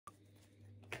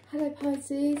Hello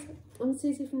Pisces, I'm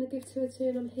Suzy from the Gift to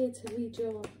and I'm here to read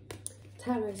your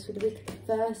tarots for the week of the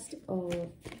 1st of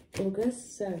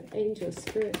August. So, angel,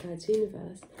 spirit guides,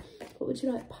 universe, what would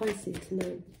you like Pisces to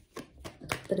know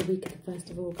for the week of the 1st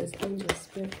of August? Angel,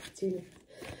 spirit guides, universe,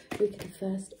 week of the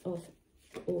 1st of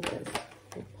August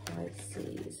for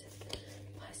Pisces.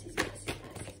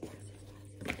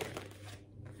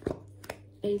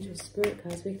 Angel, spirit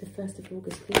guides, week of the 1st of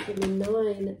August. Please give me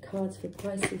 9 cards for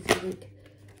Pisces for the week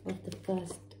of the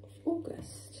 1st of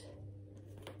August.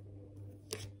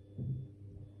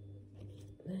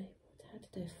 How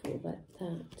did I feel about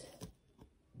that?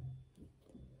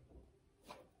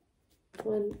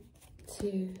 1,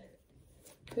 2,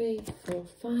 3, 4,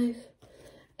 5.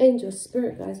 Angel,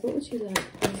 spirit guys, what would you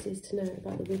like Pisces to know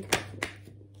about the week?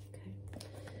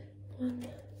 Okay. 1,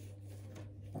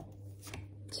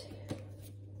 2,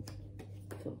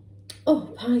 4.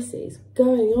 Oh, Pisces,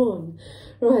 going on.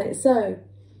 Right, so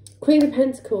Queen of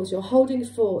Pentacles, you're holding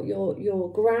fort, you're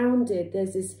grounded.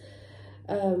 There's this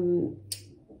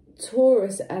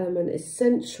Taurus element. It's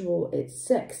sensual, it's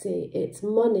sexy, it's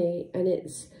money, and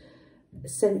it's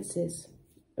senses.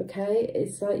 Okay,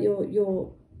 it's like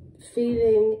you're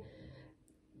feeling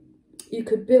you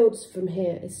could build from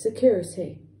here. It's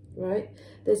security, right?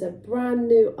 There's a brand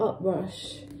new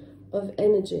uprush of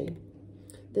energy.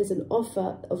 There's an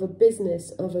offer of a business,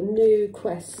 of a new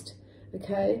quest.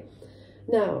 Okay.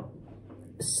 Now,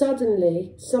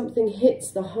 suddenly something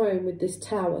hits the home with this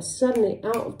tower. Suddenly,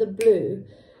 out of the blue,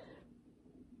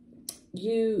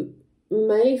 you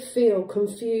may feel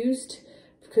confused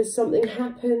because something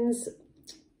happens.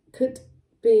 Could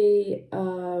be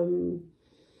a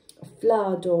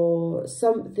flood or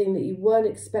something that you weren't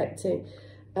expecting,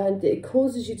 and it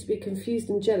causes you to be confused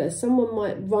and jealous. Someone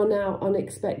might run out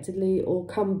unexpectedly or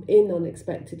come in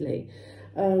unexpectedly.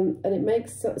 And it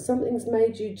makes something's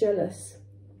made you jealous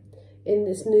in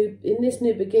this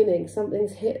new beginning.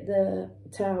 Something's hit the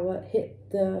tower,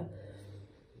 hit the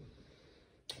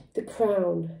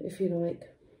crown, if you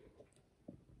like,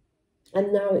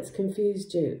 and now it's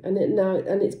confused you.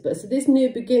 So this new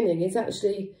beginning is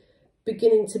actually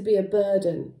beginning to be a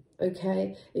burden.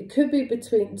 Okay, it could be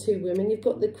between two women. You've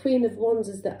got the Queen of Wands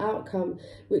as the outcome,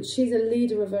 which she's a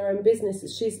leader of her own business.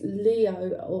 She's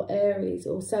Leo or Aries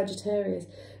or Sagittarius.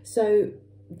 So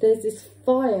there's this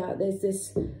fire, there's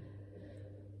this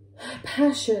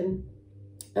passion.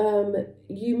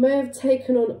 You may have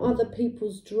taken on other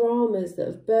people's dramas that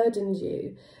have burdened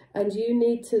you, and you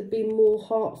need to be more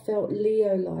heartfelt,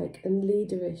 Leo-like and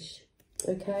leaderish.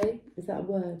 Okay, is that a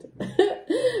word?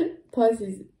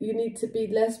 Pisces, you need to be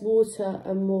less water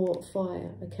and more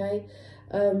fire, okay?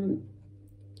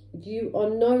 You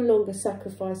are no longer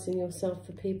sacrificing yourself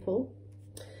for people.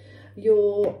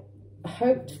 Your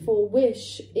hoped for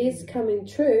wish is coming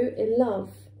true in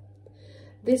love.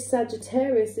 This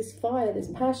Sagittarius, this fire, this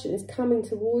passion is coming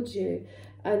towards you,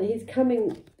 and he's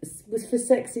coming for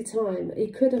sexy time. He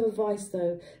could have a vice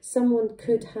though. Someone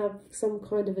could have some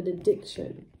kind of an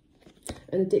addiction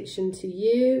to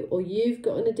you, or you've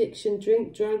got an addiction: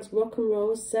 drink, drugs, rock and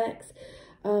roll, sex.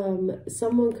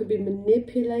 Someone could be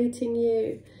manipulating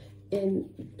you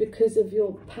because of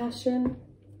your passion.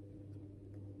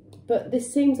 But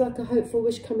this seems like a hopeful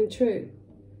wish coming true.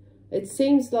 It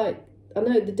seems like, I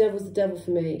know the devil's the devil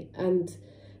for me, and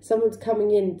someone's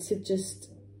coming in to just,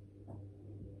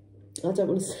 I don't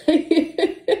want to say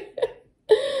it,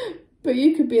 but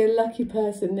you could be a lucky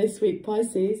person this week,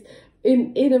 Pisces.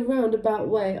 In a roundabout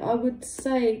way, I would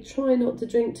say try not to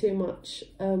drink too much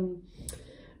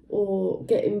or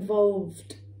get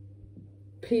involved.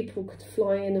 People could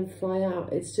fly in and fly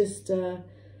out. It's just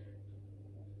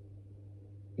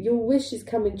your wish is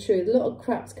coming true. A lot of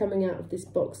crap's coming out of this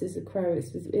box. This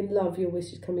Aquarius. In love, your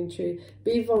wish is coming true.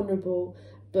 Be vulnerable,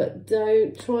 but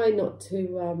try not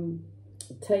to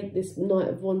take this Knight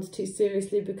of Wands too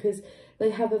seriously, because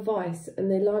they have a vice and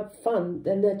they like fun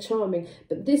and they're charming.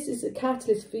 But this is a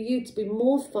catalyst for you to be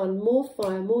more fun, more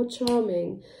fire, more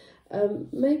charming,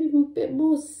 maybe a bit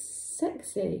more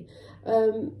sexy.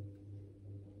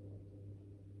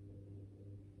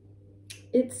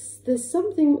 There's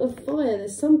something of fire,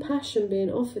 there's some passion being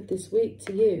offered this week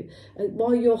to you. And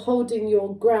while you're holding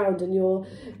your ground and you're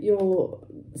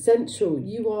sensual,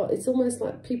 it's almost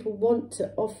like people want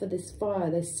to offer this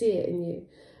fire. They see it in you.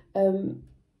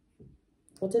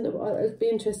 I don't know, it'd be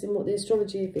interesting what the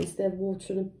astrology is. They're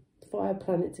water and a fire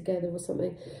planet together or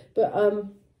something. But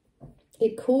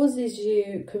it causes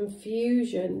you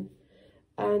confusion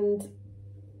and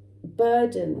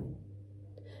burden.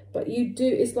 But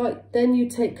it's like then you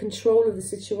take control of the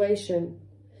situation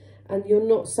and you're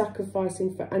not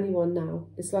sacrificing for anyone now.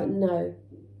 It's like, no,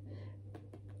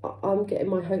 I'm getting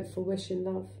my hopeful wish in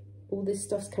love. All this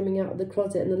stuff's coming out of the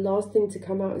closet, and the last thing to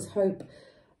come out is hope.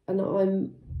 And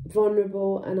I'm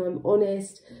vulnerable and I'm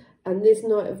honest, and this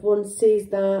Knight of Wands sees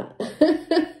that.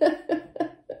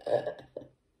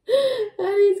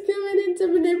 And he's coming in to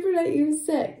manipulate you with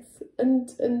sex and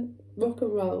rock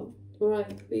and roll.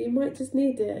 Right, but you might just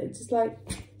need it. It's just like,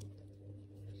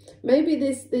 maybe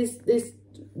this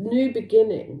new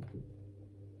beginning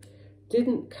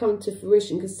didn't come to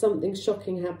fruition because something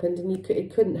shocking happened and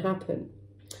it couldn't happen.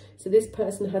 So this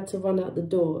person had to run out the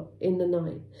door in the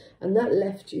night, and that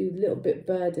left you a little bit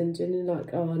burdened, and you're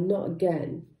like, oh, not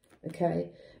again,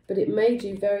 okay? But it made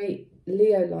you very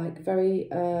Leo-like, very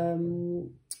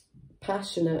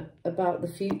passionate about the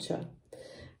future.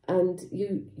 And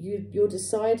you're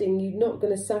deciding you're not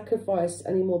going to sacrifice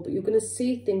anymore, but you're going to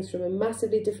see things from a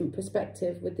massively different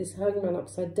perspective with this hangman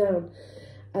upside down.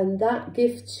 And that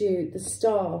gifts you the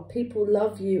star. People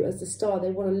love you as the star.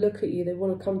 They want to look at you. They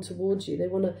want to come towards you. They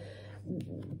want to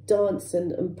dance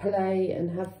and play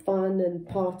and have fun and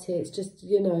party. It's just,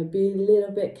 you know, be a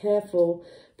little bit careful,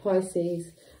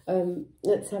 Pisces.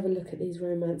 Let's have a look at these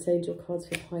romance angel cards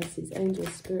for Pisces.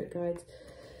 Angels, spirit guides.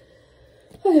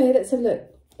 Okay, let's have a look.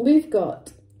 We've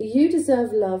got, you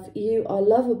deserve love, you are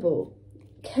lovable.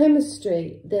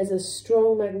 Chemistry, there's a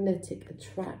strong magnetic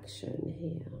attraction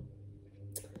here.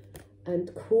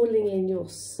 And calling in your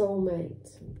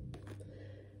soulmate.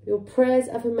 Your prayers,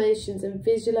 affirmations and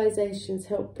visualizations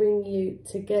help bring you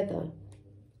together.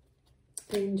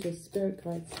 Angels, spirit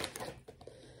guides.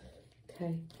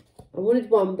 Okay, I wanted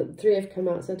one, but 3 have come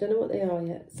out, so I don't know what they are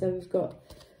yet. So we've got,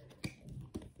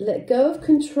 let go of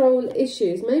control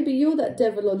issues. Maybe you're that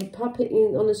devil on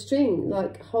puppeting on a string,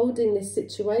 like holding this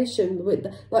situation, with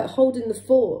like holding the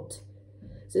fort.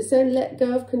 So it's saying let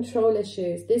go of control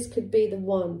issues. This could be the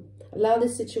one. Allow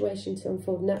this situation to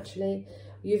unfold naturally.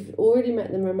 You've already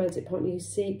met the romantic partner you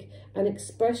seek, and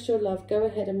express your love. Go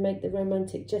ahead and make the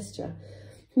romantic gesture.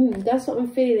 That's what I'm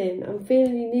feeling. I'm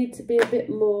feeling you need to be a bit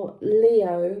more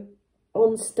Leo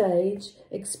on stage,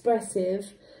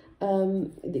 expressive.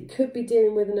 It could be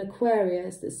dealing with an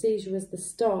Aquarius that sees you as the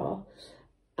star,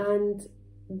 and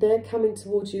they're coming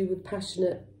towards you with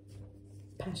passion.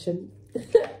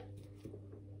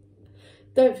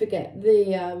 Don't forget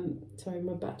the, sorry,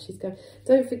 my battery's going.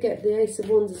 Don't forget the Ace of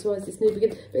Wands as well as this new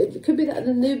beginning. But it could be that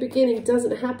the new beginning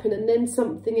doesn't happen and then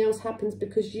something else happens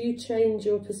because you change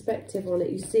your perspective on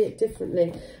it. You see it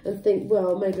differently and think,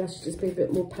 well, maybe I should just be a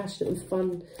bit more passionate and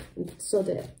fun and sod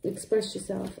it. Express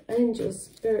yourself. Angels,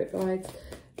 spirit guides.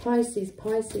 Pisces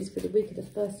for the week of the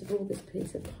 1st of August,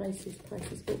 please. So Pisces,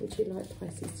 what would you like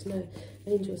Pisces to know?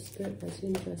 Angels, spirit guides,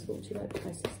 universe, what would you like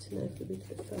Pisces to know for the week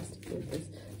of the 1st of August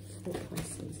for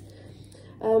Pisces?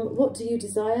 What do you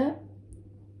desire?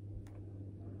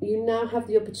 You now have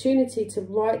the opportunity to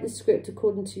write the script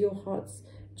according to your heart's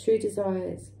true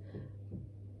desires.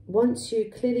 Once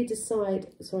you clearly decide,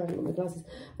 sorry, I've got my glasses.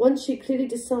 Once you clearly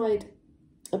decide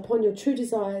upon your true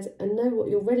desires and know what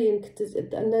you're ready and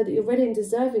know that you're ready and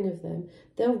deserving of them,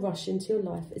 they'll rush into your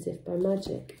life as if by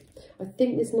magic. I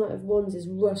think this Knight of Wands is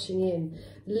rushing in.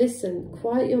 Listen,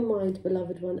 quiet your mind,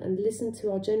 beloved one, and listen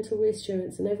to our gentle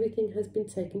reassurance, and everything has been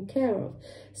taken care of.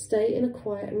 Stay in a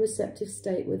quiet and receptive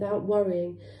state without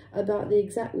worrying about the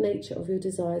exact nature of your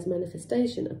desire's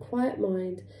manifestation. A quiet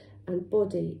mind and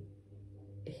body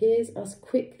hears us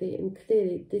quickly and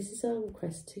clearly. This is our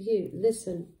request to you.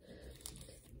 Listen.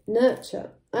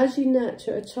 Nurture. As you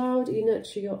nurture a child, you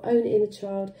nurture your own inner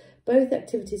child. Both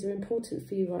activities are important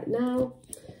for you right now.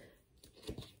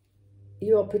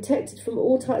 You are protected from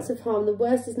all types of harm. The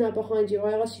worst is now behind you.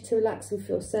 I ask you to relax and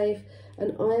feel safe.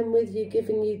 And I am with you,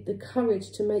 giving you the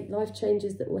courage to make life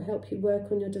changes that will help you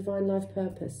work on your divine life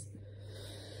purpose.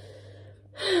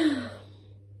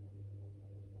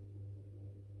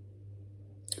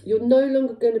 You're no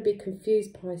longer going to be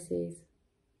confused, Pisces.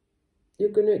 You're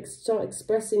going to start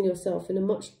expressing yourself in a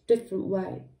much different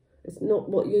way. It's not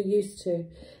what you're used to.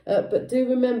 But do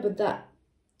remember that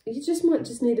you might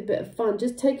just need a bit of fun.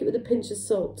 Just take it with a pinch of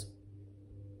salt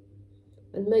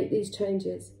and make these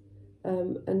changes.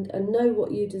 And know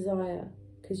what you desire,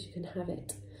 because you can have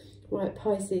it. Right,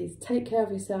 Pisces, take care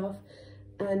of yourself.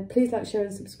 And please like, share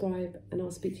and subscribe. And I'll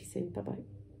speak to you soon. Bye-bye.